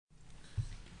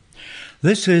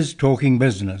This is Talking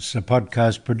Business, a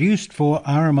podcast produced for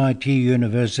RMIT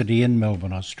University in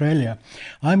Melbourne, Australia.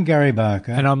 I'm Gary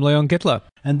Barker. And I'm Leon Gettler.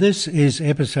 And this is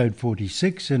episode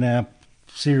 46 in our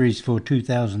series for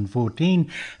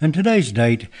 2014. And today's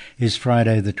date is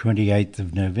Friday the 28th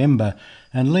of November.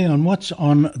 And Leon, what's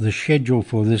on the schedule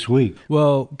for this week?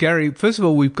 Well, Gary, first of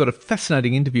all, we've got a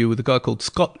fascinating interview with a guy called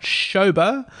Scott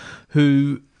Schober,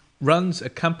 who runs a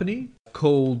company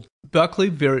called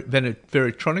Berkeley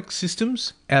Varitronic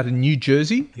Systems out in New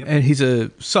Jersey. Yep. And he's a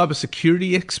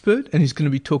cybersecurity expert, and he's going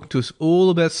to be talking to us all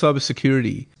about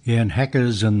cybersecurity. Yeah, and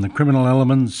hackers and the criminal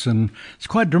elements, and it's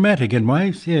quite dramatic in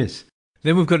ways, yes.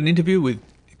 Then we've got an interview with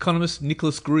economist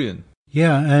Nicholas Gruen.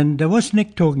 Yeah, and what's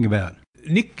Nick talking about?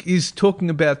 Nick is talking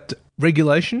about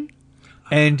regulation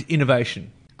and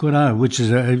innovation. Good, which is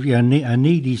a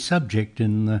needy subject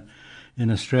in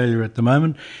Australia at the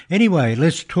moment. Anyway,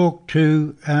 let's talk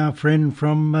to our friend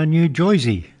from New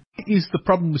Jersey. Is the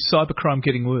problem with cybercrime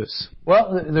getting worse?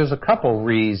 Well, there's a couple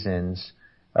reasons.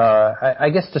 I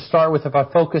guess to start with, if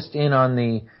I focused in on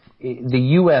the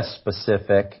U.S.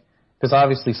 specific, because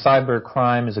obviously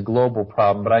cybercrime is a global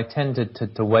problem, but I tend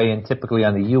to weigh in typically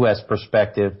on the U.S.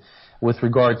 perspective with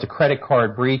regard to credit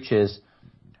card breaches.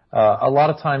 A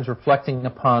lot of times reflecting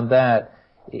upon that,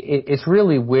 it's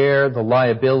really where the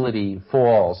liability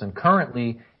falls. And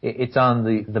currently, it's on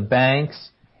the banks,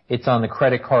 it's on the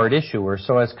credit card issuer.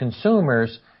 So as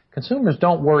consumers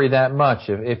don't worry that much.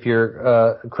 If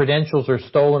your credentials are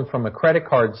stolen from a credit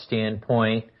card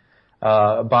standpoint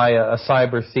by a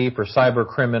cyber thief or cyber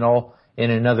criminal in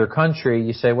another country,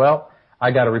 you say, well,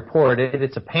 I got to report it.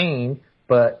 It's a pain,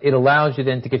 but it allows you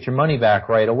then to get your money back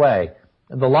right away.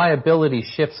 The liability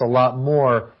shifts a lot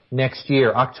more next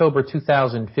year, October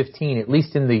 2015, at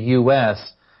least in the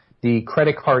U.S., the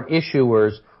credit card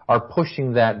issuers are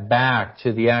pushing that back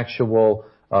to the actual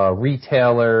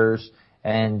retailers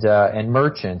and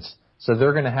merchants. So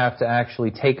they're going to have to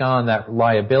actually take on that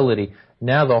liability.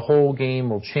 Now the whole game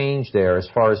will change there as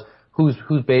far as who's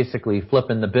basically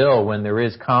flipping the bill when there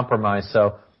is compromise.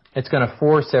 So it's going to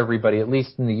force everybody, at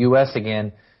least in the U.S.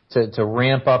 again, to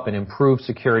ramp up and improve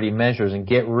security measures and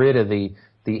get rid of the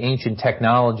ancient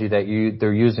technology that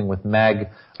they're using with mag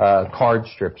card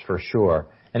strips for sure.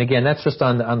 And again, that's just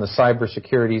on the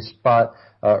cybersecurity spot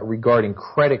regarding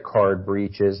credit card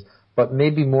breaches, but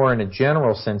maybe more in a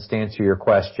general sense to answer your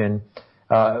question.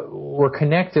 We're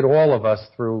connected, all of us,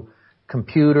 through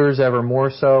computers ever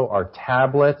more so, our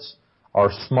tablets, our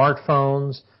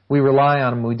smartphones. We rely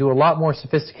on them. We do a lot more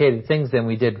sophisticated things than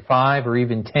we did 5 or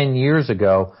even 10 years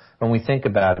ago when we think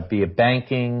about it, be it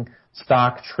banking,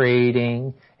 stock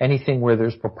trading, anything where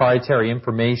there's proprietary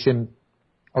information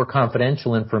or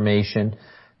confidential information.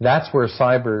 That's where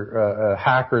cyber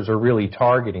hackers are really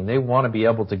targeting. They want to be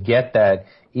able to get that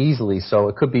easily. So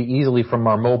it could be easily from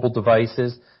our mobile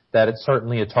devices. That it's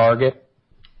certainly a target.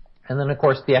 And then, of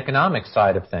course, the economic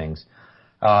side of things.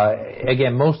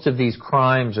 Again, most of these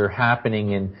crimes are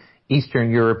happening in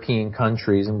Eastern European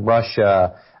countries, in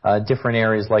Russia, different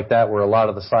areas like that where a lot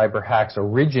of the cyber hacks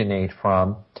originate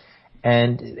from.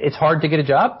 And it's hard to get a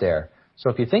job there. So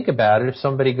if you think about it, if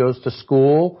somebody goes to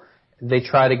school, they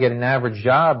try to get an average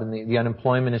job and the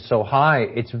unemployment is so high,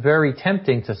 it's very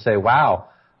tempting to say, wow,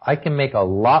 I can make a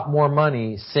lot more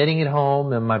money sitting at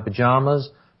home in my pajamas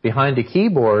behind a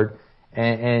keyboard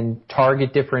and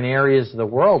target different areas of the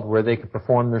world where they could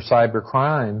perform their cyber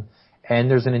crime. And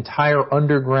there's an entire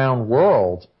underground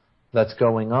world that's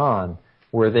going on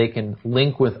where they can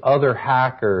link with other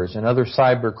hackers and other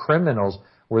cyber criminals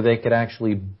where they could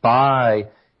actually buy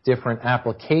different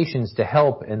applications to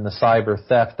help in the cyber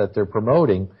theft that they're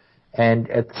promoting. And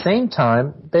at the same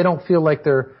time, they don't feel like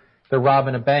they're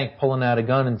robbing a bank, pulling out a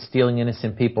gun and stealing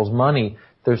innocent people's money.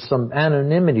 There's some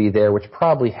anonymity there which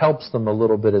probably helps them a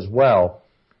little bit as well.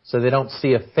 So they don't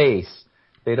see a face.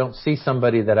 They don't see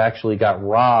somebody that actually got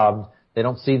robbed. They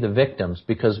don't see the victims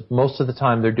because most of the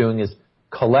time they're doing is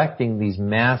collecting these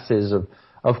masses of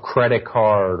credit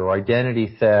card or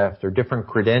identity theft or different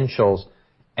credentials,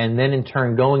 and then in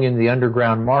turn going into the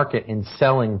underground market and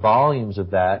selling volumes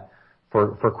of that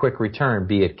for quick return,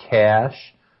 be it cash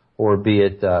or be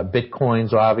it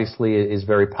bitcoins. Obviously is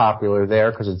very popular there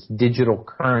because it's digital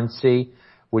currency,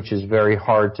 which is very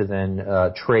hard to then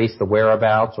trace the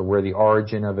whereabouts or where the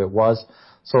origin of it was.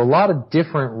 So a lot of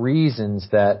different reasons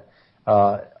that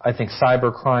I think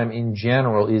cybercrime in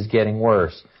general is getting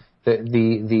worse.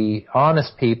 The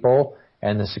honest people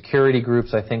and the security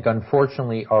groups, I think,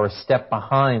 unfortunately, are a step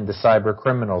behind the cyber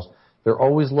criminals. They're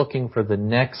always looking for the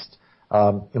next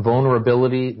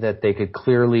vulnerability that they could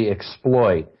clearly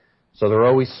exploit. So they're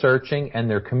always searching, and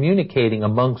they're communicating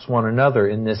amongst one another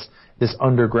in this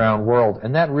underground world.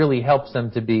 And that really helps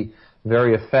them to be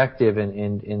very effective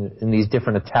in these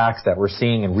different attacks that we're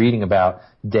seeing and reading about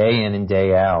day in and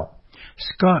day out.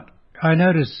 Scott, I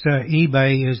noticed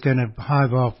eBay is going to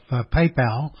hive off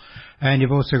PayPal, and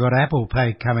you've also got Apple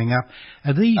Pay coming up.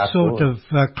 Are these Absolutely.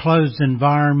 sort of closed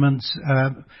environments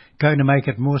going to make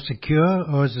it more secure,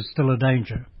 or is it still a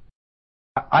danger?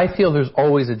 I feel there's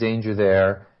always a danger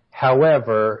there.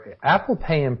 However, Apple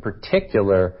Pay in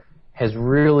particular has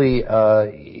really,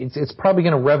 it's probably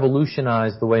going to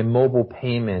revolutionize the way mobile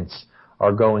payments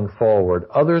are going forward.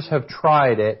 Others have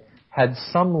tried it, had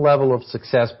some level of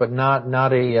success, but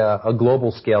not a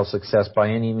global scale success by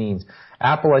any means.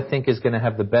 Apple, I think, is going to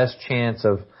have the best chance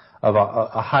of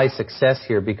a high success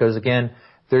here because, again,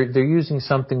 they're using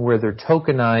something where they're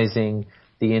tokenizing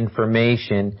the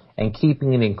information and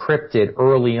keeping it encrypted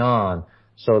early on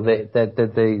so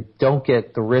that they don't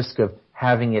get the risk of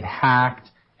having it hacked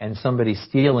and somebody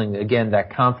stealing, again,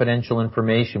 that confidential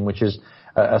information, which is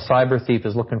a cyber thief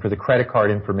is looking for the credit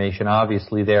card information,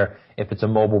 obviously there, if it's a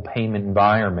mobile payment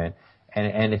environment.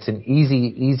 And it's an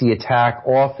easy attack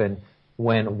often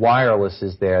when wireless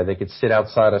is there. They could sit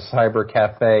outside a cyber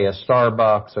cafe, a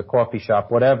Starbucks, a coffee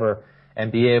shop, whatever,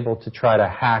 and be able to try to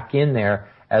hack in there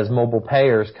as mobile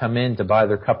payers come in to buy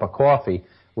their cup of coffee.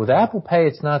 With Apple Pay,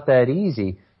 it's not that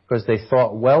easy because they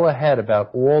thought well ahead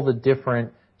about all the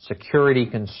different security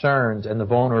concerns and the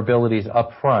vulnerabilities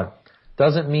up front.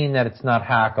 Doesn't mean that it's not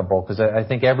hackable because I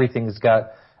think everything's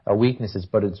got weaknesses,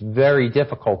 but it's very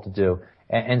difficult to do.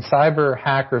 And cyber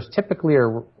hackers typically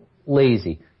are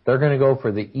lazy. They're going to go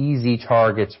for the easy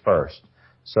targets first.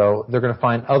 So they're going to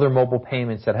find other mobile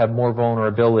payments that have more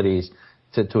vulnerabilities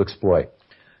to exploit.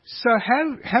 So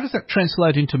how does that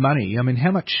translate into money? I mean,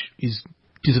 how much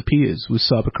disappears with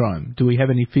cybercrime? Do we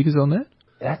have any figures on that?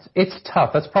 It's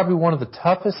tough. That's probably one of the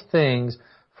toughest things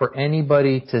for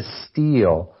anybody to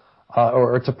steal,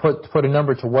 or to put a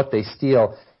number to what they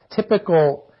steal.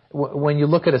 Typical, when you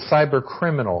look at a cyber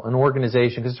criminal, an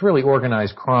organization, because it's really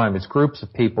organized crime, it's groups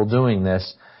of people doing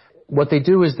this, what they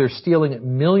do is they're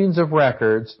stealing millions of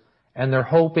records and they're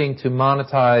hoping to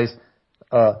monetize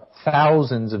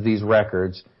thousands of these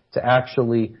records to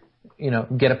actually,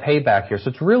 get a payback here. So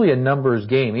it's really a numbers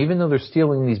game. Even though they're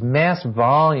stealing these mass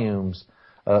volumes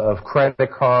of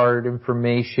credit card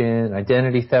information,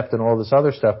 identity theft, and all this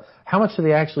other stuff, how much do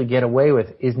they actually get away with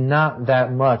is not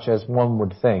that much as one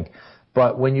would think.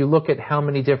 But when you look at how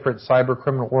many different cyber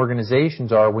criminal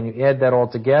organizations are, when you add that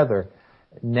all together,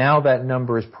 now that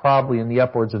number is probably in the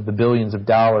upwards of the billions of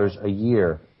dollars a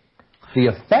year. The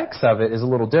effects of it is a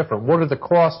little different. What are the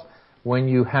costs when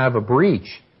you have a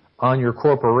breach on your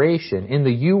corporation? In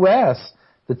the U.S.,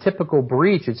 the typical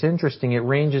breach, it's interesting, it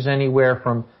ranges anywhere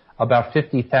from about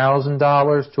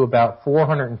 $50,000 to about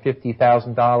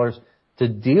 $450,000 to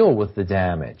deal with the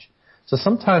damage. So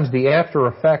sometimes the after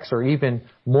effects are even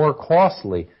more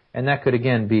costly, and that could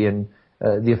again be in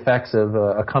the effects of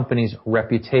a company's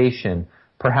reputation,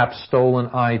 perhaps stolen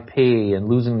IP and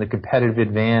losing the competitive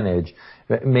advantage.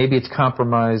 Maybe it's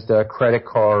compromised credit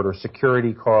card or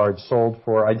security card sold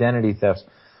for identity thefts.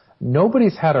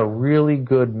 Nobody's had a really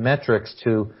good metrics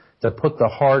to put the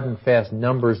hard and fast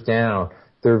numbers down.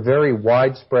 They're very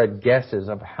widespread guesses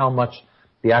of how much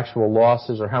the actual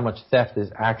losses or how much theft is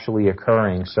actually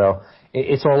occurring. So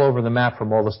it's all over the map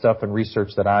from all the stuff and research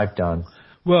that I've done.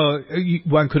 Well,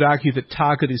 one could argue that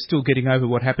Target is still getting over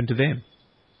what happened to them.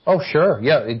 Oh, sure.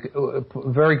 Yeah,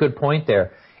 very good point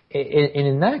there. And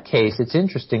in that case, it's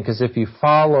interesting because if you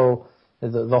follow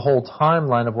the whole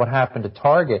timeline of what happened to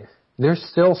Target, they're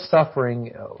still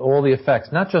suffering all the effects,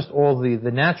 not just all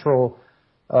the natural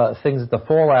things, the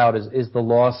fallout is the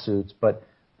lawsuits, but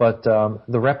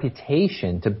the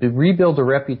reputation. To rebuild the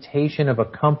reputation of a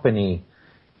company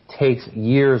takes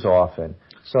years often.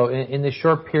 So in this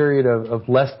short period of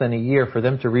less than a year, for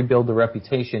them to rebuild the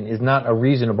reputation is not a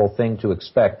reasonable thing to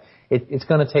expect. It's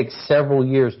going to take several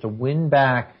years to win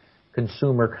back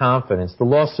consumer confidence. The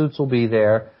lawsuits will be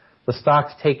there. The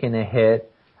stock's taken a hit.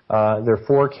 Their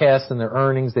forecasts and their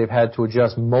earnings, they've had to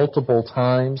adjust multiple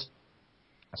times.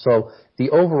 So the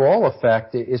overall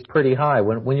effect is pretty high.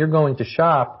 When you're going to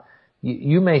shop,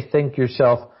 you may think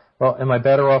yourself, well, am I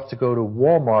better off to go to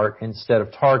Walmart instead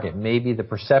of Target? Maybe the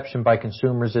perception by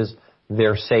consumers is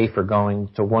they're safer going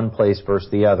to one place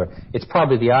versus the other. It's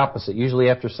probably the opposite. Usually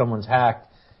after someone's hacked,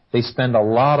 they spend a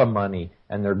lot of money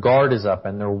and their guard is up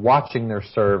and they're watching their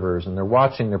servers and they're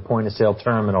watching their point-of-sale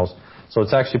terminals. So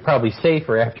it's actually probably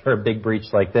safer after a big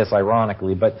breach like this,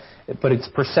 ironically. But it's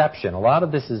perception. A lot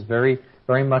of this is very,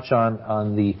 very much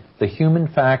on the human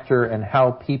factor and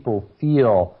how people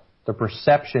feel the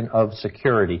perception of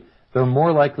security. They're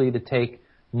more likely to take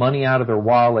money out of their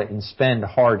wallet and spend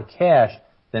hard cash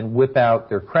than whip out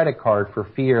their credit card for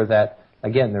fear that,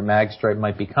 again, their magstripe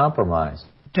might be compromised.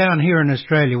 Down here in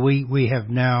Australia, we have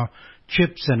now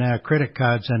chips in our credit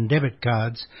cards and debit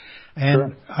cards.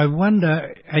 And sure. I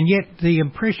wonder, and yet the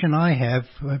impression I have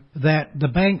that the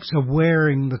banks are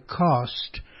wearing the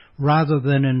cost rather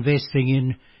than investing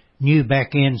in new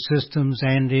back-end systems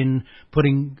and in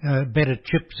putting better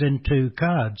chips into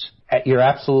cards. You're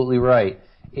absolutely right.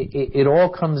 It all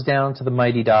comes down to the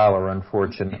mighty dollar,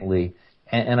 unfortunately.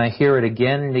 And I hear it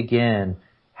again and again,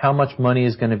 how much money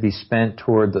is going to be spent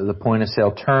toward the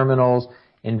point-of-sale terminals,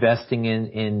 investing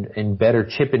in better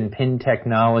chip and PIN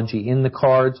technology in the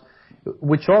cards,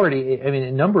 which already, I mean,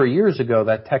 a number of years ago,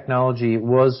 that technology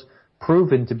was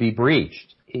proven to be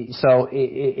breached. So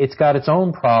it's got its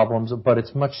own problems, but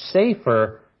it's much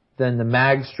safer than the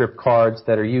magstrip cards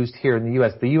that are used here in the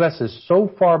U.S. The U.S. is so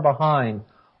far behind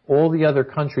all the other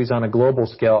countries on a global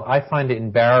scale, I find it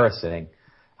embarrassing.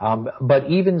 But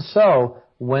even so,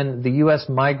 when the U.S.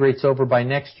 migrates over by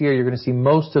next year, you're going to see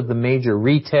most of the major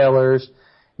retailers,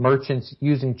 merchants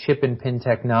using chip and PIN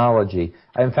technology.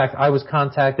 In fact, I was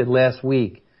contacted last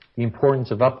week, the importance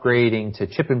of upgrading to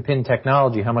chip and PIN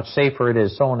technology, how much safer it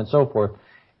is, so on and so forth.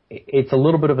 It's a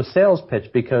little bit of a sales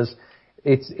pitch because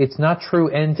it's not true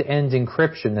end-to-end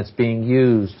encryption that's being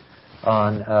used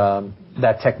on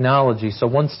that technology. So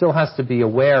one still has to be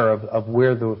aware of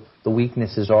where the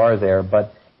weaknesses are there,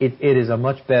 but it is a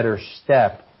much better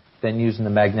step than using the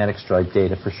magnetic stripe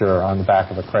data for sure on the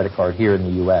back of a credit card here in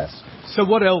the U.S. So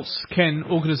what else can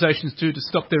organizations do to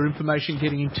stop their information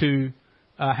getting into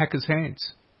hackers'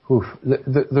 hands?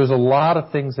 There's a lot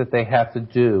of things that they have to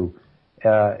do.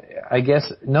 I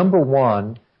guess number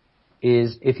one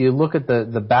is if you look at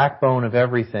the backbone of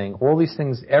everything, all these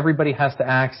things everybody has to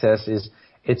access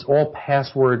it's all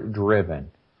password driven.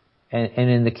 And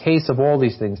in the case of all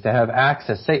these things, to have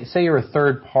access, say you're a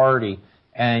third party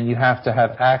and you have to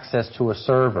have access to a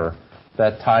server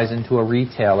that ties into a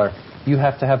retailer, you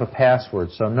have to have a password.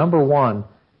 So number one,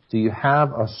 do you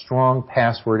have a strong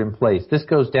password in place? This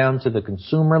goes down to the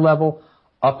consumer level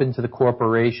up into the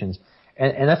corporations.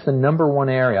 And that's the number one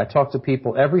area. I talk to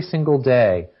people every single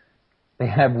day. They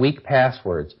have weak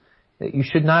passwords. You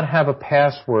should not have a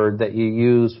password that you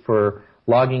use for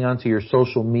logging onto your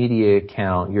social media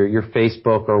account, your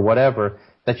Facebook or whatever,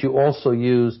 that you also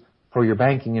use for your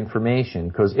banking information.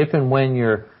 Because if and when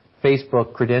your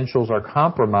Facebook credentials are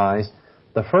compromised,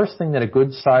 the first thing that a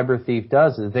good cyber thief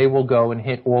does is they will go and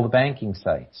hit all the banking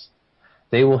sites.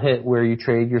 They will hit where you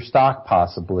trade your stock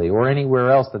possibly, or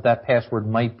anywhere else that password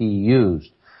might be used.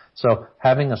 So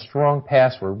having a strong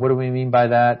password, what do we mean by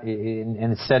that?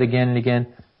 And it's said again and again,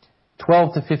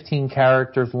 12 to 15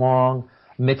 characters long,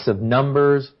 mix of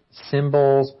numbers,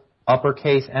 symbols,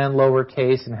 uppercase and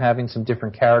lowercase, and having some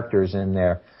different characters in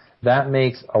there. That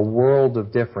makes a world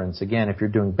of difference. Again, if you're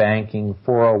doing banking,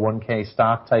 401k,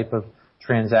 stock type of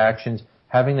transactions,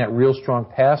 having that real strong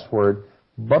password,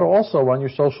 but also on your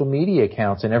social media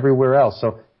accounts and everywhere else.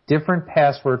 So different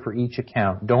password for each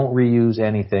account. Don't reuse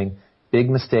anything. Big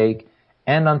mistake.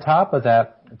 And on top of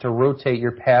that, to rotate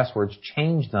your passwords,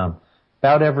 change them.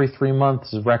 About every 3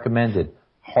 months is recommended.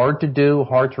 Hard to do,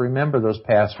 hard to remember those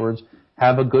passwords.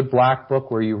 Have a good black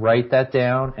book where you write that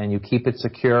down and you keep it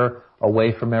secure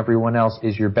away from everyone else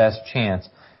is your best chance.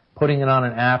 Putting it on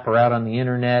an app or out on the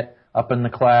internet, up in the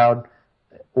cloud,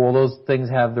 all those things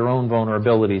have their own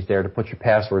vulnerabilities there to put your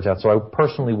passwords out. So I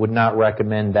personally would not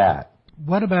recommend that.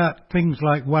 What about things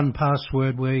like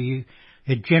 1Password where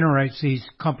it generates these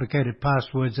complicated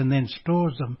passwords and then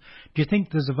stores them? Do you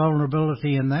think there's a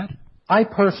vulnerability in that? I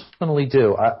personally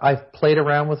do. I've played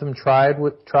around with them, tried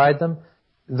them.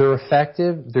 They're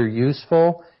effective. They're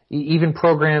useful. Even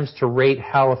programs to rate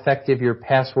how effective your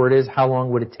password is, how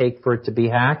long would it take for it to be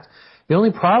hacked. The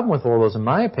only problem with all those, in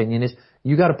my opinion, is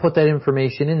you got to put that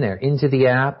information in there, into the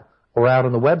app or out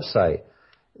on the website.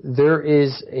 There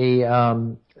is a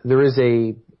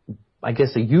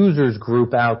users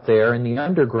group out there in the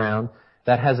underground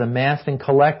that has amassed and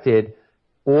collected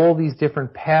all these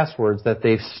different passwords that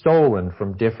they've stolen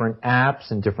from different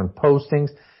apps and different postings,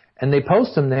 and they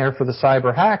post them there for the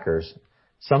cyber hackers.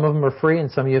 Some of them are free and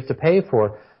some you have to pay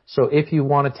for. So if you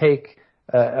want to take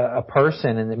a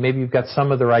person and maybe you've got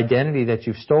some of their identity that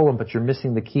you've stolen, but you're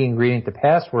missing the key ingredient, the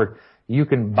password, you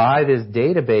can buy this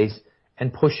database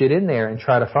and push it in there and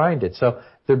try to find it. So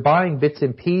they're buying bits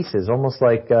and pieces, almost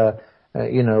like a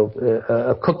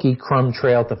cookie crumb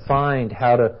trail to find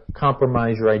how to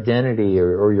compromise your identity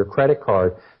or your credit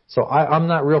card. So I'm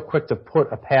not real quick to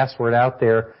put a password out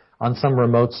there on some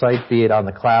remote site, be it on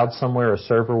the cloud somewhere, a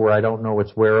server where I don't know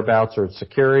its whereabouts or its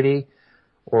security,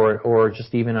 or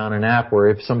just even on an app where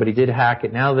if somebody did hack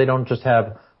it, now they don't just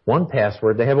have one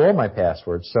password, they have all my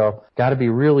passwords. So got to be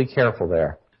really careful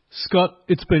there. Scott,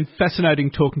 it's been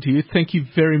fascinating talking to you. Thank you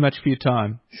very much for your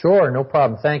time. Sure, no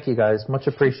problem. Thank you, guys. Much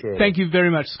appreciated. Thank you very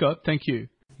much, Scott. Thank you.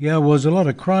 Yeah, well, there's a lot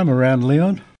of crime around,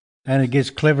 Leon, and it gets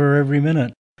cleverer every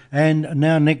minute. And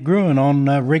now Nick Gruen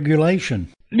on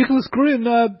regulation. Nicholas Gruen,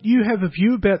 you have a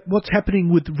view about what's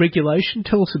happening with regulation.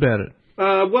 Tell us about it.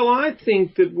 Well, I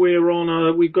think that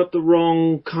we've got the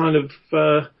wrong kind of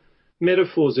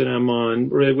metaphors in our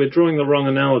mind. We're drawing the wrong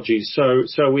analogies.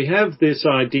 So we have this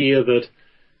idea that,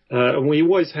 and we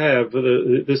always have,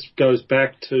 this goes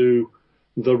back to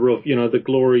the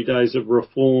glory days of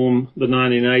reform, the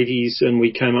 1980s, and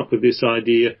we came up with this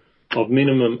idea of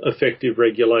minimum effective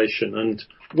regulation. And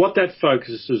what that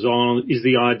focuses on is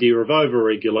the idea of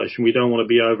over-regulation. We don't want to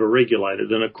be over-regulated.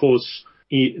 And, of course,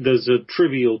 there's a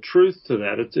trivial truth to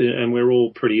that, and we're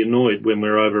all pretty annoyed when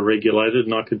we're over-regulated,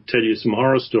 and I could tell you some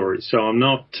horror stories. So I'm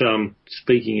not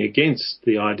speaking against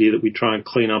the idea that we try and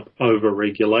clean up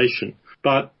over-regulation.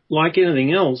 But like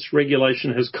anything else,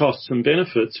 regulation has costs and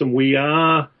benefits, and we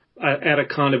are at a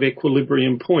kind of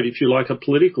equilibrium point, if you like, a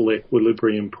political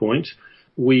equilibrium point.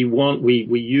 We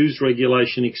use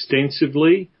regulation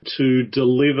extensively to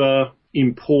deliver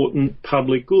important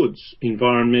public goods,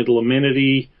 environmental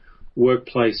amenity,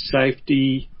 workplace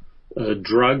safety,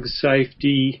 drug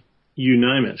safety, you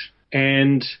name it.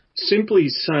 And simply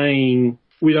saying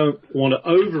we don't want to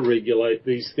over-regulate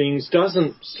these things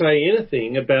doesn't say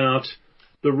anything about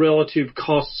the relative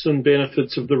costs and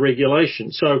benefits of the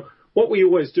regulation. So what we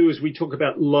always do is we talk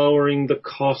about lowering the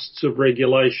costs of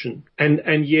regulation.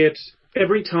 And yet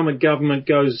every time a government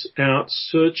goes out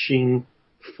searching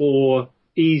for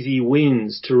easy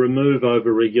wins to remove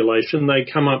over-regulation, they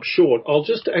come up short. I'll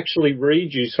just actually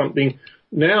read you something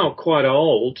now quite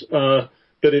old,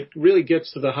 but it really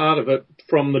gets to the heart of it,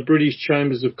 from the British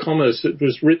Chambers of Commerce. It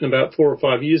was written about 4 or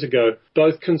 5 years ago.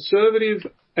 Both Conservative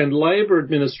and Labor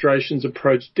administrations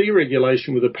approach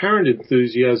deregulation with apparent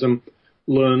enthusiasm,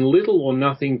 learn little or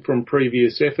nothing from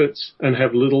previous efforts, and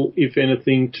have little, if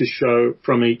anything, to show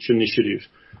from each initiative.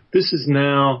 This is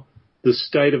now the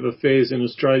state of affairs in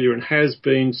Australia, and has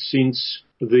been since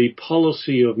the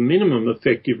policy of minimum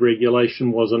effective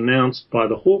regulation was announced by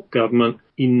the Hawke government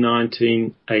in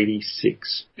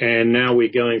 1986. And now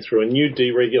we're going through a new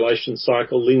deregulation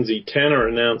cycle. Lindsay Tanner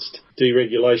announced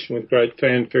deregulation with great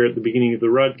fanfare at the beginning of the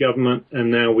Rudd government,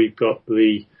 and now we've got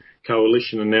the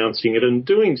coalition announcing it and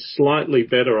doing slightly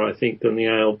better, I think, than the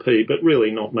ALP, but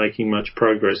really not making much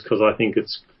progress, because I think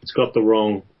it's got the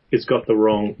wrong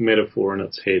metaphor in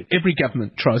its head. Every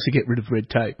government tries to get rid of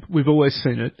red tape. We've always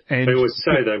seen it. And they always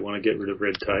say they want to get rid of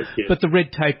red tape, yeah. But the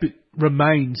red tape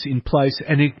remains in place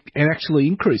and it actually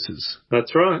increases.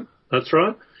 That's right.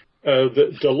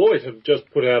 Deloitte have just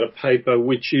put out a paper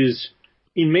which is,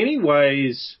 in many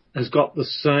ways, has got the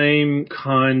same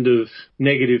kind of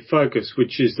negative focus,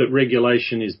 which is that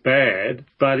regulation is bad.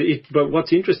 But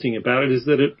what's interesting about it is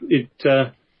that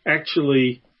it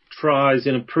actually tries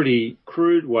in a pretty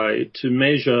crude way to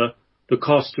measure the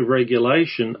cost of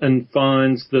regulation, and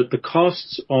finds that the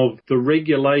costs of the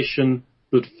regulation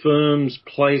that firms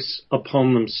place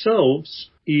upon themselves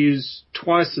is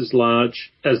twice as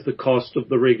large as the cost of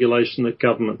the regulation that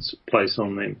governments place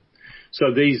on them.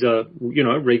 So these are,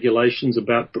 regulations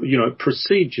about,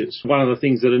 procedures. One of the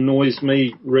things that annoys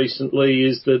me recently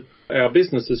is that our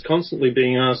business is constantly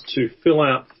being asked to fill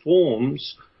out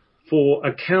forms for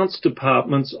accounts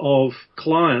departments of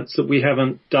clients that we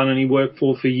haven't done any work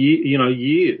for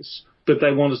years. But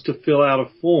they want us to fill out a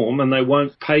form, and they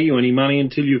won't pay you any money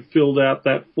until you've filled out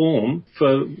that form.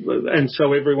 And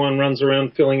so everyone runs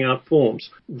around filling out forms.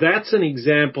 That's an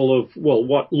example of,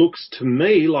 what looks to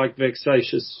me like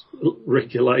vexatious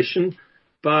regulation.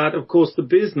 But, of course, the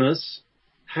business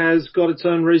has got its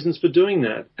own reasons for doing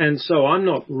that. And so I'm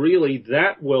not really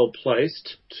that well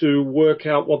placed to work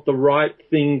out what the right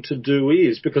thing to do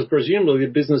is, because presumably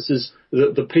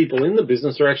the people in the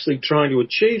business are actually trying to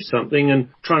achieve something and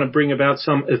trying to bring about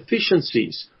some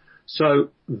efficiencies.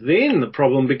 So then the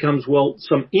problem becomes,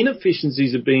 some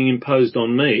inefficiencies are being imposed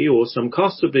on me, or some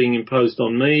costs are being imposed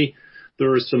on me.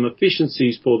 There are some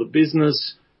efficiencies for the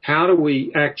business. How do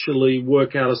we actually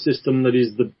work out a system that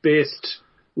is the best,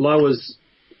 lowers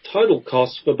total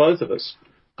costs for both of us?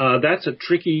 That's a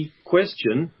tricky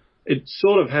question. It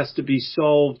sort of has to be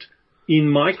solved in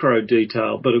micro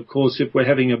detail. But of course, if we're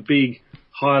having a big,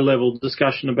 high-level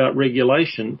discussion about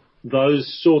regulation,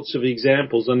 those sorts of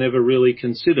examples are never really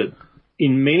considered.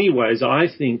 in many ways, I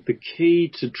think the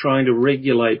key to trying to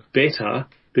regulate better,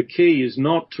 the key is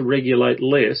not to regulate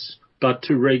less, but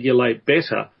to regulate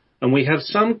better. And we have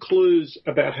some clues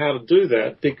about how to do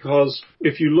that, because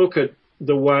if you look at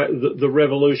the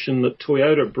revolution that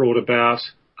Toyota brought about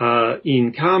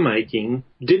in car making,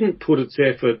 didn't put its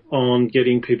effort on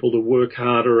getting people to work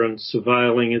harder and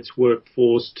surveilling its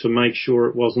workforce to make sure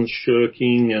it wasn't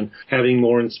shirking, and having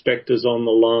more inspectors on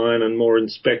the line and more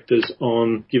inspectors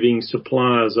on giving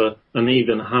suppliers an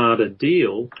even harder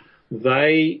deal.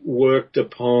 They worked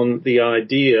upon the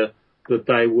idea that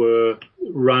they were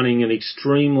running an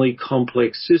extremely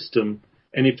complex system,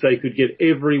 and if they could get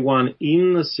everyone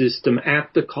in the system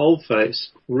at the coalface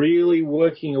really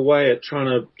working away at trying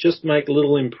to just make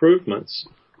little improvements,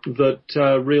 that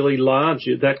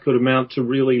could amount to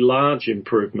really large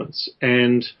improvements.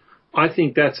 And I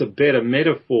think that's a better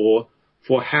metaphor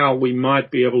for how we might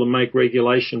be able to make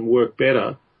regulation work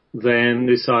better than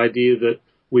this idea that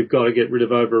we've got to get rid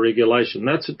of over-regulation.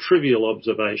 That's a trivial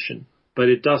observation, but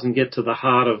it doesn't get to the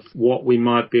heart of what we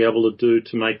might be able to do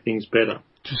to make things better.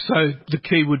 So the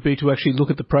key would be to actually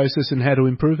look at the process and how to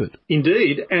improve it.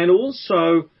 Indeed, and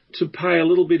also to pay a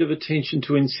little bit of attention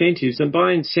to incentives. And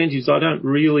by incentives, I don't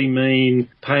really mean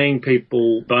paying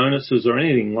people bonuses or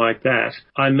anything like that.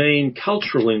 I mean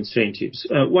cultural incentives.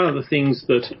 One of the things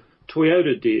that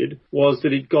Toyota did was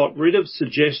that it got rid of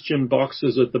suggestion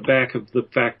boxes at the back of the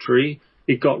factory.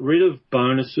 It got rid of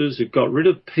bonuses. It got rid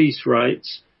of piece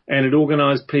rates, and it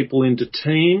organised people into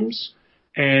teams,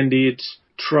 and it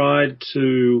tried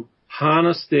to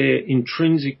harness their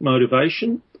intrinsic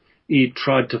motivation. It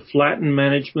tried to flatten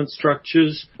management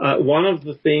structures. One of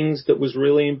the things that was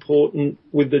really important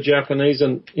with the Japanese,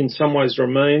 and in some ways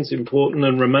remains important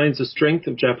and remains a strength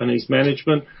of Japanese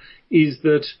management, is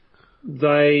that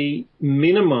they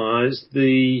minimise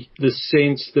the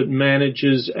sense that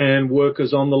managers and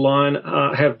workers on the line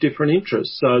have different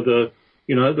interests. So the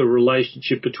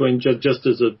relationship between, just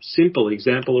as a simple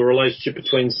example, the relationship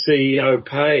between CEO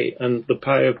pay and the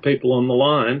pay of people on the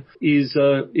line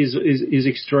is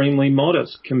extremely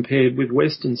modest compared with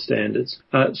Western standards.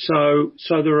 So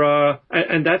there are,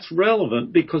 and that's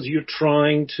relevant because you're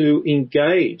trying to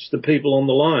engage the people on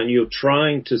the line. You're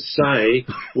trying to say,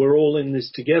 we're all in this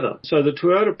together. So the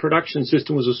Toyota production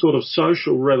system was a sort of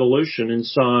social revolution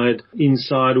inside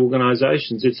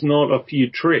organizations. It's not a few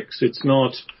tricks. It's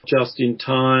not just in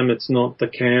time. It's not the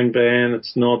Kanban.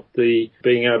 It's not the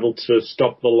being able to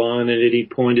stop the line at any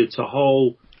point. It's a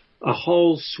whole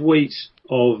suite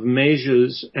of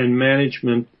measures and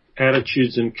management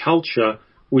attitudes and culture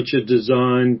which are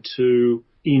designed to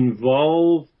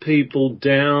involve people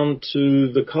down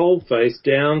to the coalface,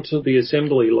 down to the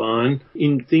assembly line,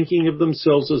 in thinking of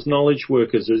themselves as knowledge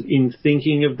workers, in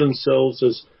thinking of themselves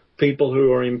as people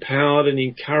who are empowered and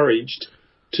encouraged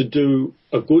to do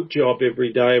a good job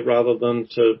every day rather than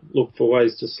to look for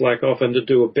ways to slack off, and to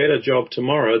do a better job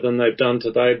tomorrow than they've done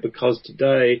today because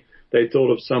today they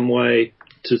thought of some way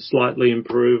to slightly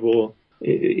improve or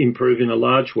improve in a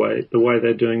large way the way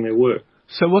they're doing their work.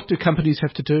 So what do companies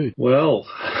have to do? Well,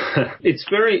 it's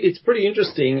pretty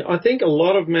interesting. I think a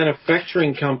lot of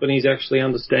manufacturing companies actually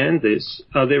understand this.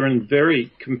 They're in a very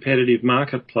competitive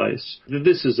marketplace.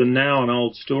 This is now an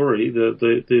old story.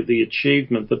 The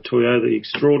achievement that Toyota, the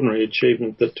extraordinary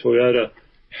achievement that Toyota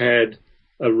had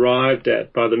arrived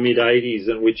at by the mid-80s,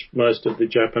 and which most of the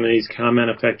Japanese car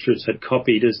manufacturers had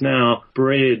copied, is now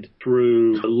bred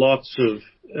through lots of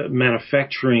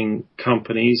manufacturing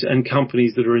companies and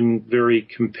companies that are in very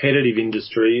competitive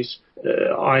industries.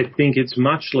 I think it's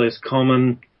much less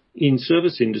common in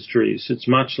service industries. It's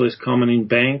much less common in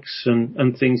banks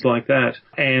and things like that.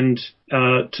 And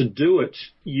to do it,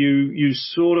 you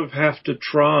sort of have to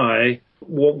try.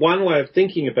 One way of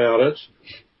thinking about it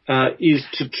is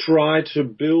to try to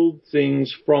build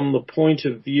things from the point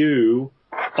of view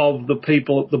of the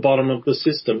people at the bottom of the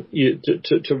system.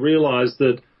 To realise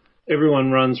that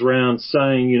everyone runs around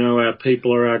saying, our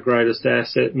people are our greatest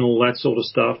asset and all that sort of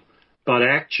stuff, but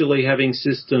actually having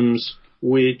systems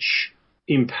which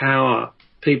empower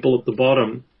people at the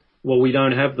bottom, well, we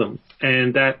don't have them.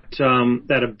 And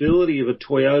that ability of a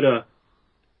Toyota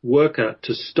worker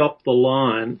to stop the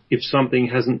line if something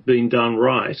hasn't been done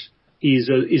right is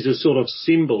a sort of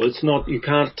symbol. It's not, you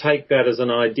can't take that as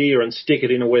an idea and stick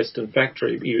it in a Western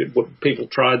factory. People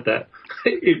tried that.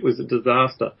 It was a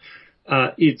disaster.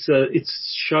 It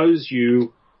shows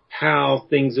you how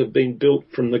things have been built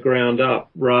from the ground up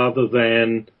rather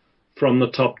than from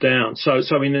the top down. So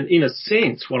in a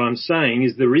sense, what I'm saying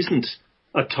is there isn't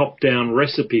a top-down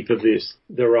recipe for this.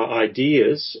 There are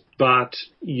ideas, but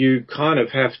you kind of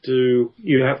have to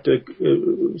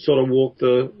sort of walk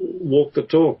the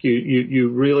talk. You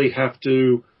really have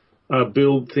to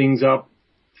build things up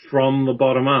from the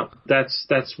bottom up.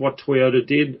 That's what Toyota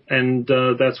did, and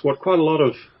that's what quite a lot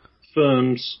of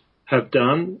firms have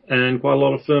done, and quite a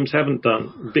lot of firms haven't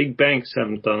done. Big banks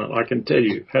haven't done it, I can tell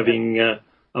you. Having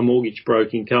a mortgage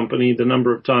broking company, the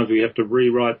number of times we have to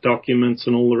rewrite documents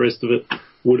and all the rest of it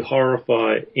would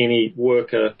horrify any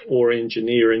worker or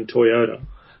engineer in Toyota.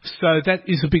 So that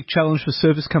is a big challenge for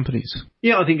service companies.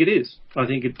 Yeah, I think it is. I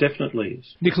think it definitely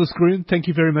is. Nicholas Gruen, thank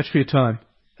you very much for your time.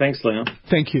 Thanks, Leon.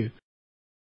 Thank you.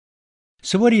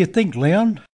 So what do you think,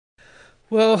 Leon?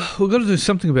 Well, we've got to do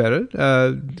something about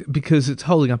it because it's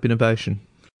holding up innovation.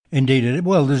 Indeed.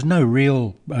 Well, there's no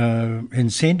real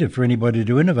incentive for anybody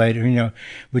to innovate.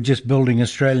 We're just building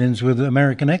Australians with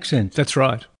American accents. That's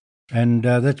right. And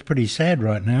that's pretty sad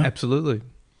right now. Absolutely.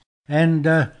 And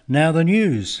now the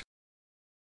news.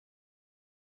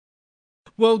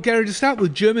 Well, Gary, to start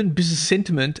with, German business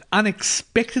sentiment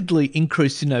unexpectedly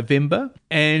increased in November,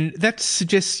 and that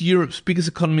suggests Europe's biggest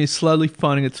economy is slowly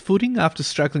finding its footing after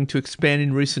struggling to expand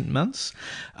in recent months.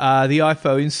 The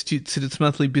IFO Institute said its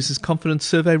monthly business confidence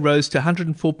survey rose to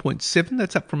 104.7.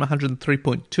 That's up from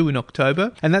 103.2 in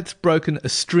October, and that's broken a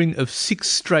string of 6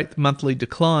 straight monthly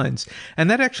declines.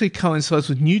 And that actually coincides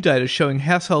with new data showing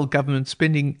household government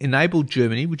spending enabled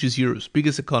Germany, which is Europe's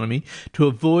biggest economy, to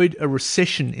avoid a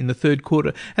recession in the third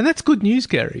quarter. And that's good news,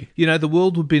 Gary. The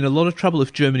world would be in a lot of trouble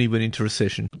if Germany went into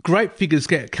recession. Great figures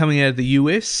coming out of the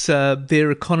US.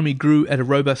 Their economy grew at a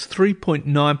robust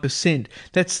 3.9%.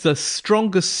 That's the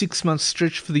strongest 6-month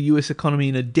stretch for the US economy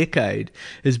in a decade,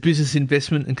 as business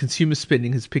investment and consumer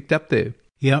spending has picked up there.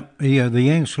 Yeah, the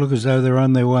Yanks look as though they're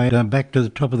on their way back to the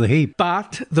top of the heap.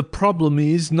 But the problem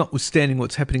is, notwithstanding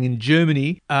what's happening in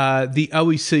Germany, the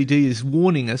OECD is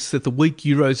warning us that the weak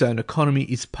Eurozone economy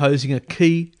is posing a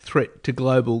key threat to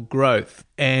global growth.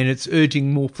 And it's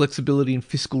urging more flexibility in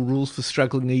fiscal rules for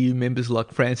struggling EU members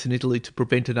like France and Italy to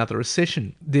prevent another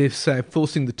recession. They're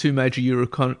forcing the two major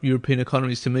European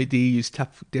economies to meet the EU's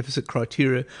tough deficit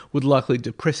criteria would likely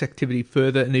depress activity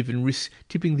further and even risk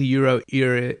tipping the euro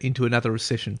area into another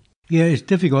recession. Yeah, it's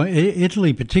difficult.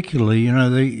 Italy particularly,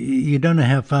 you don't know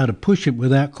how far to push it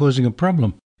without causing a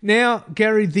problem. Now,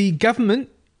 Gary, the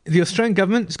Australian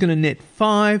government is going to net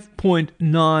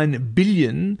 $5.9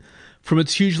 billion from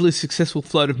its hugely successful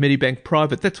float of Medibank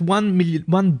Private. That's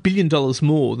 $1 billion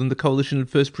more than the coalition had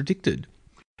first predicted.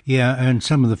 Yeah, and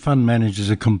some of the fund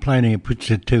managers are complaining it puts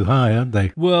it too high, aren't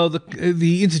they? Well,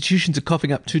 the institutions are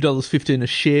coughing up $2.15 a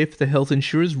share for the health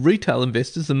insurers. Retail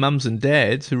investors, the mums and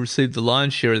dads who received the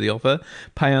lion's share of the offer,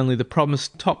 pay only the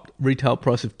promised top retail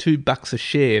price of $2 a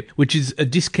share, which is a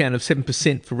discount of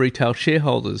 7% for retail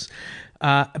shareholders.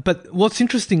 But what's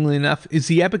interestingly enough is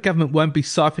the Abbott government won't be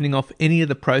siphoning off any of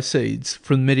the proceeds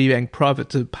from Medibank Private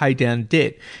to pay down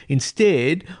debt.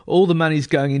 Instead, all the money is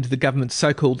going into the government's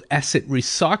so-called asset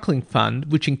recycling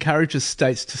fund, which encourages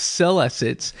states to sell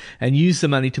assets and use the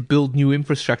money to build new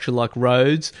infrastructure like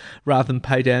roads rather than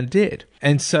pay down debt.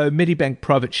 And so Medibank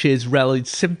Private shares rallied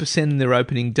 7% in their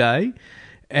opening day,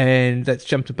 and that's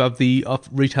jumped above the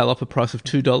retail offer price of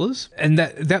 $2. And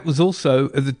that was also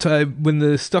at the time when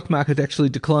the stock market actually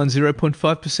declined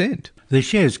 0.5%. The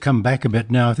shares come back a bit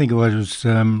now. I think it was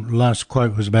last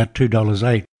quote was about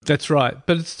 $2.08. That's right,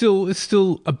 but it's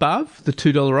still above the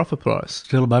 $2 offer price.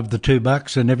 Still above the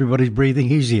 $2, and everybody's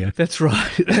breathing easier. That's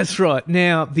right. That's right.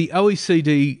 Now, the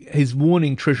OECD is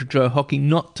warning Treasurer Joe Hockey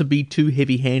not to be too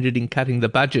heavy-handed in cutting the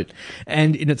budget,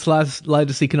 and in its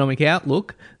latest economic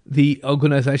outlook, the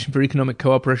Organisation for Economic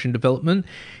Cooperation and Development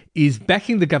is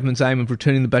backing the government's aim of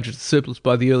returning the budget to surplus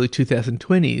by the early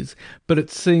 2020s, but it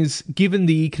seems, given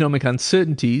the economic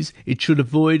uncertainties, it should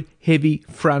avoid heavy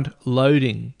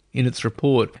front-loading in its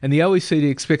report. And the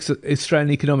OECD expects that Australian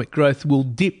economic growth will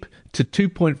dip to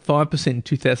 2.5% in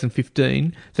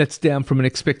 2015. That's down from an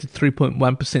expected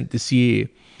 3.1% this year.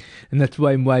 And that's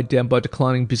weighed down by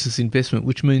declining business investment,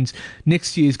 which means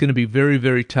next year is going to be very,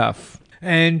 very tough.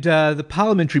 And the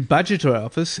Parliamentary Budgetary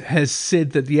Office has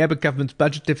said that the Abbott government's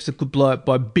budget deficit could blow up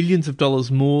by billions of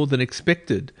dollars more than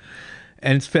expected.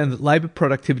 And it's found that labour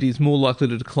productivity is more likely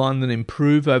to decline than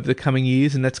improve over the coming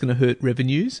years, and that's going to hurt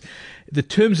revenues. The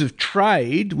terms of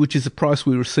trade, which is the price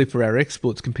we receive for our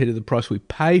exports compared to the price we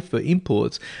pay for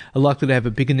imports, are likely to have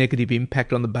a bigger negative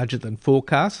impact on the budget than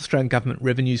forecast. Australian government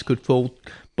revenues could fall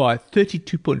by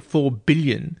 32.4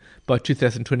 billion by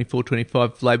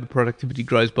 2024-25. Labour productivity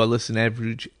grows by less than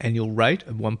average annual rate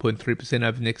of 1.3%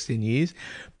 over the next 10 years.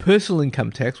 Personal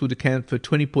income tax would account for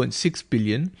 20.6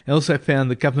 billion. It also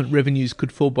found that government revenues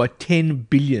could fall by 10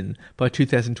 billion by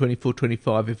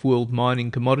 2024-25 if world mining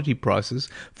commodity prices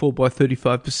fall by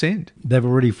 35%. They've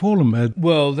already fallen.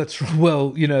 Well, that's well,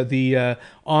 the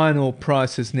iron ore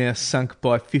price has now sunk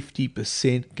by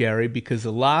 50%, Gary, because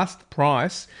the last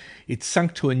price, it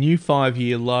sunk to a new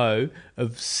 5-year low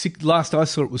of last I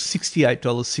saw it was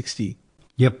 $68.60.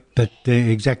 Yep, but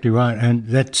exactly right, and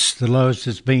that's the lowest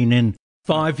it's been in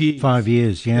 5 years. 5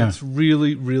 years, yeah. That's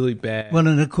really, really bad. Well,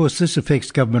 and of course this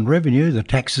affects government revenue. The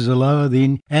taxes are lower,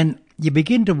 and you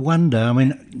begin to wonder. I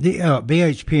mean, the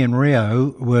BHP and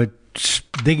Rio were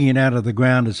digging it out of the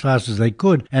ground as fast as they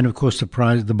could, and of course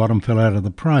the bottom fell out of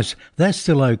the price. That's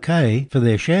still okay for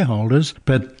their shareholders,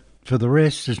 but for the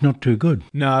rest, it's not too good.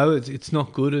 No, it's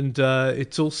not good, and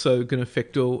it's also going to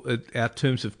affect all our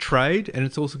terms of trade, and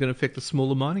it's also going to affect the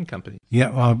smaller mining companies. Yeah,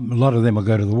 a lot of them will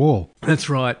go to the wall. That's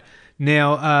right.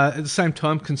 Now, at the same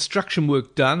time, construction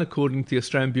work done, according to the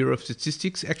Australian Bureau of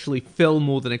Statistics, actually fell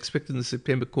more than expected in the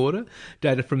September quarter.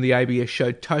 Data from the ABS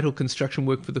showed total construction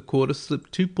work for the quarter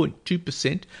slipped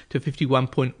 2.2% to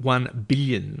 51.1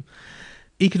 billion.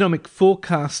 Economic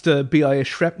forecaster BIS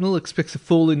Shrapnel expects a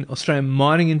fall in Australian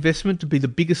mining investment to be the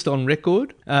biggest on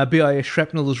record. BIS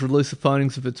Shrapnel has released the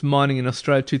findings of its Mining in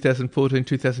Australia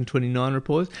 2014-2029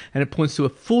 report, and it points to a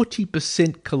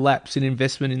 40% collapse in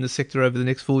investment in the sector over the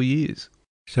next 4 years.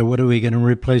 So what are we going to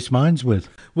replace mines with?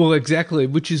 Well, exactly,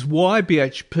 which is why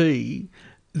BHP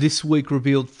this week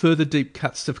revealed further deep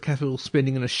cuts to capital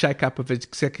spending and a shake-up of its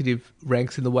executive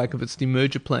ranks in the wake of its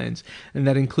demerger plans, and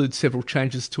that includes several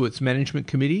changes to its management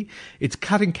committee. It's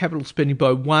cutting capital spending by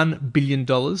 $1 billion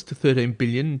to $13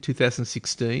 billion in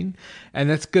 2016, and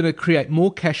that's going to create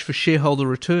more cash for shareholder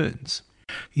returns.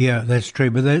 Yeah, that's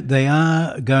true, but they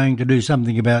are going to do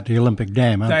something about the Olympic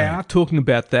Dam, aren't they? They are talking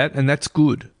about that, and that's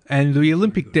good. And the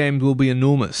Olympic Dam will be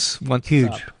enormous once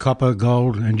huge. It's up. Copper,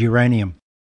 gold and uranium.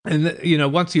 And,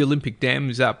 once the Olympic Dam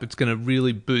is up, it's going to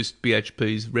really boost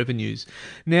BHP's revenues.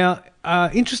 Now,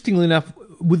 interestingly enough,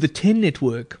 with the TEN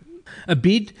network, a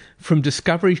bid from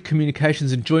Discovery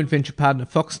Communications and joint venture partner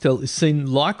Foxtel is seen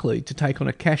likely to take on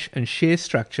a cash and share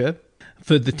structure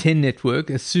for the TEN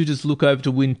network as suitors look over to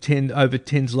win over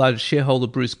TEN's largest shareholder,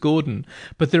 Bruce Gordon.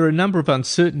 But there are a number of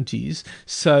uncertainties,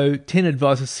 so TEN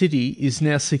Advisor City is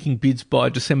now seeking bids by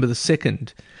December the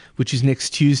 2nd, which is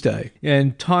next Tuesday.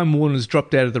 And Time Warner's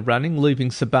dropped out of the running, leaving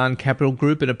Saban Capital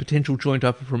Group and a potential joint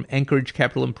offer from Anchorage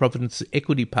Capital and Providence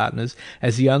Equity Partners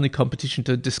as the only competition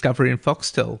to Discovery and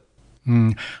Foxtel.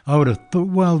 I would have thought,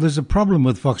 well, there's a problem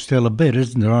with Foxtel a bit,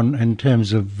 isn't there, in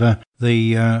terms of the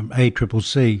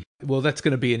ACCC? Well, that's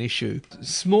going to be an issue.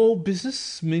 Small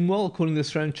business, meanwhile, according to the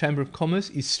Australian Chamber of Commerce,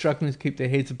 is struggling to keep their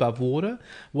heads above water,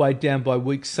 weighed down by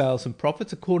weak sales and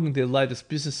profits. According to their latest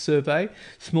business survey,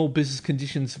 small business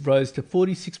conditions rose to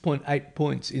 46.8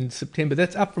 points in September.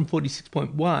 That's up from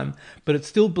 46.1, but it's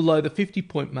still below the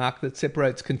 50-point mark that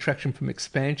separates contraction from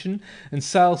expansion. And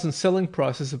sales and selling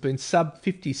prices have been sub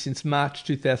 50 since March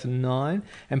 2009,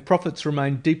 and profits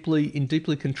remain deeply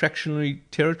contractionary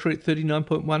territory at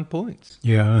 39.1 points.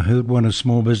 Yeah, who'd want a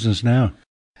small business now?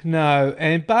 No,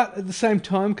 but at the same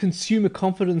time, consumer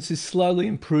confidence is slowly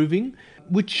improving,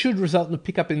 which should result in a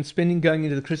pickup in spending going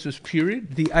into the Christmas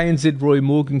period. The ANZ Roy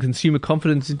Morgan Consumer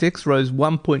Confidence Index rose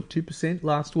 1.2%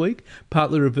 last week,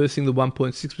 partly reversing the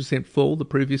 1.6% fall the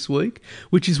previous week,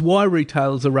 which is why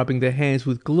retailers are rubbing their hands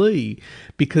with glee,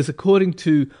 because according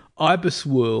to IBIS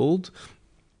World,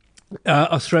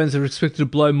 Australians are expected to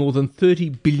blow more than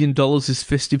 $30 billion this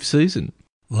festive season.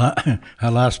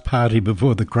 Our last party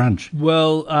before the crunch.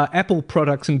 Well, Apple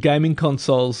products and gaming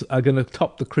consoles are going to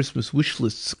top the Christmas wish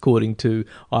lists, according to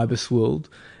IBIS World,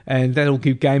 and that'll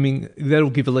give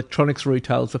electronics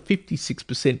retailers a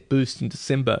 56% boost in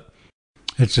December.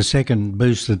 It's the second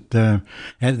boost that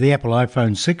the Apple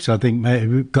iPhone 6, I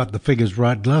think, got the figures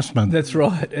right last month. That's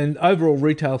right. And overall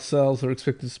retail sales are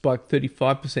expected to spike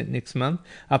 35% next month,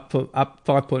 up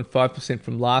 5.5%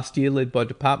 from last year, led by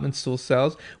department store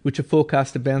sales, which are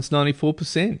forecast to bounce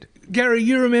 94%. Gary,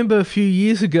 you remember a few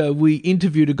years ago we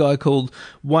interviewed a guy called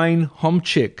Wayne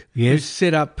Homchek, who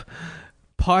set up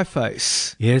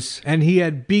Pieface. Yes. And he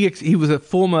had he was a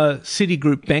former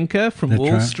Citigroup banker from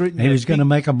Wall Street. He was going to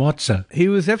make a mozza. He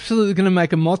was absolutely going to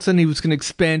make a mozza, and he was going to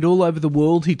expand all over the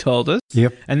world, he told us.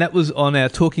 Yep. And that was on our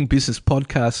Talking Business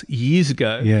podcast years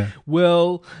ago. Yeah.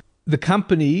 Well, the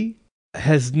company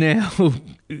has now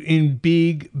in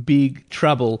big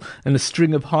trouble, and a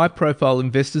string of high-profile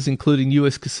investors, including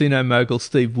US casino mogul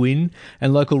Steve Wynn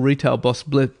and local retail boss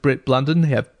Brett Blundy,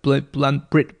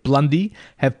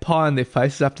 have pie on their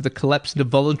faces after the collapse into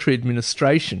voluntary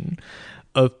administration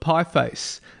of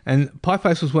Pieface. And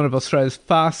Pieface was one of Australia's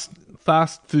fast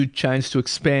food chains to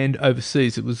expand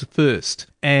overseas. It was the first.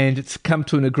 And it's come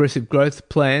to an aggressive growth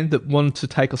plan that wanted to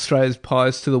take Australia's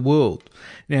pies to the world.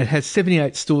 Now, it has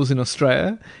 78 stores in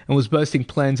Australia and was boasting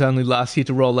plans only last year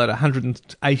to roll out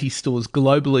 180 stores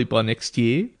globally by next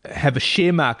year, have a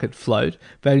share market float,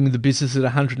 valuing the business at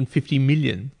 $150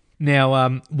 million.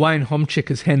 Now, Wayne Homchek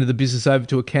has handed the business over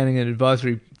to accounting and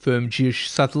advisory firm George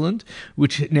Sutherland,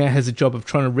 which now has a job of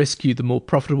trying to rescue the more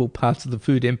profitable parts of the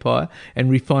food empire and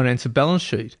refinance a balance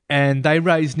sheet. And they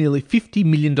raised nearly $50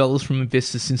 million from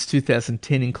investors since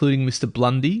 2010, including Mr.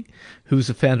 Blundy, who was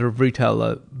the founder of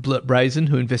retailer Brazen,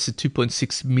 who invested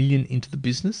 $2.6 million into the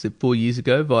business 4 years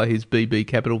ago via his BB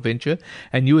Capital venture,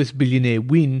 and US billionaire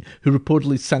Wynn, who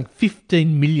reportedly sunk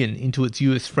 $15 million into its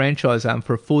US franchise arm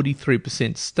for a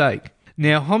 43% stake.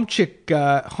 Now,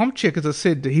 Homchek, as I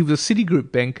said, he was a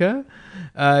Citigroup banker.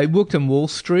 He worked on Wall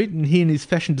Street, and he and his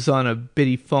fashion designer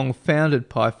Betty Fong founded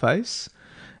Pieface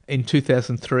in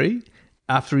 2003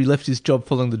 after he left his job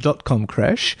following the dot-com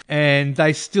crash, and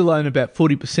they still own about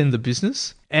 40% of the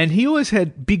business. And he always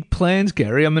had big plans,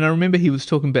 Gary. I mean, I remember he was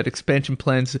talking about expansion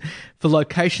plans for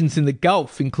locations in the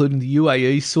Gulf, including the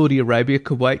UAE, Saudi Arabia,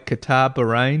 Kuwait, Qatar,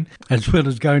 Bahrain. As well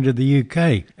as going to the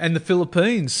UK. And the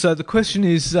Philippines. So the question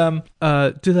is,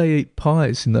 do they eat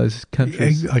pies in those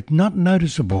countries? Not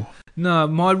noticeable. No,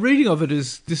 my reading of it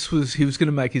is he was going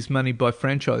to make his money by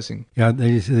franchising. Yeah,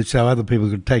 so other people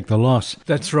could take the loss.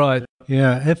 That's right.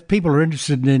 Yeah, if people are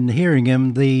interested in hearing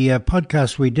him, the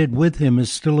podcast we did with him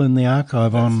is still in the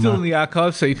archive. It's still in the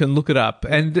archive, so you can look it up.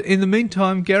 And in the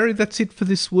meantime, Gary, that's it for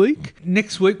this week.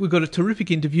 Next week, we've got a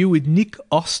terrific interview with Nick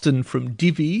Austin from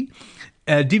Divvy.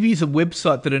 Divvy is a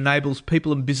website that enables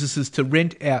people and businesses to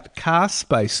rent out car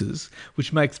spaces,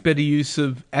 which makes better use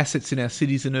of assets in our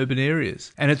cities and urban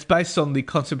areas. And it's based on the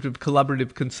concept of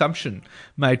collaborative consumption,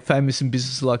 made famous in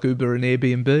businesses like Uber and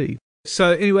Airbnb.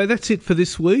 So anyway, that's it for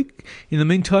this week. In the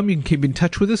meantime, you can keep in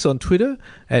touch with us on Twitter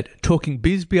at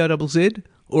TalkingBiz, BIZZ,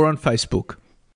 or on Facebook.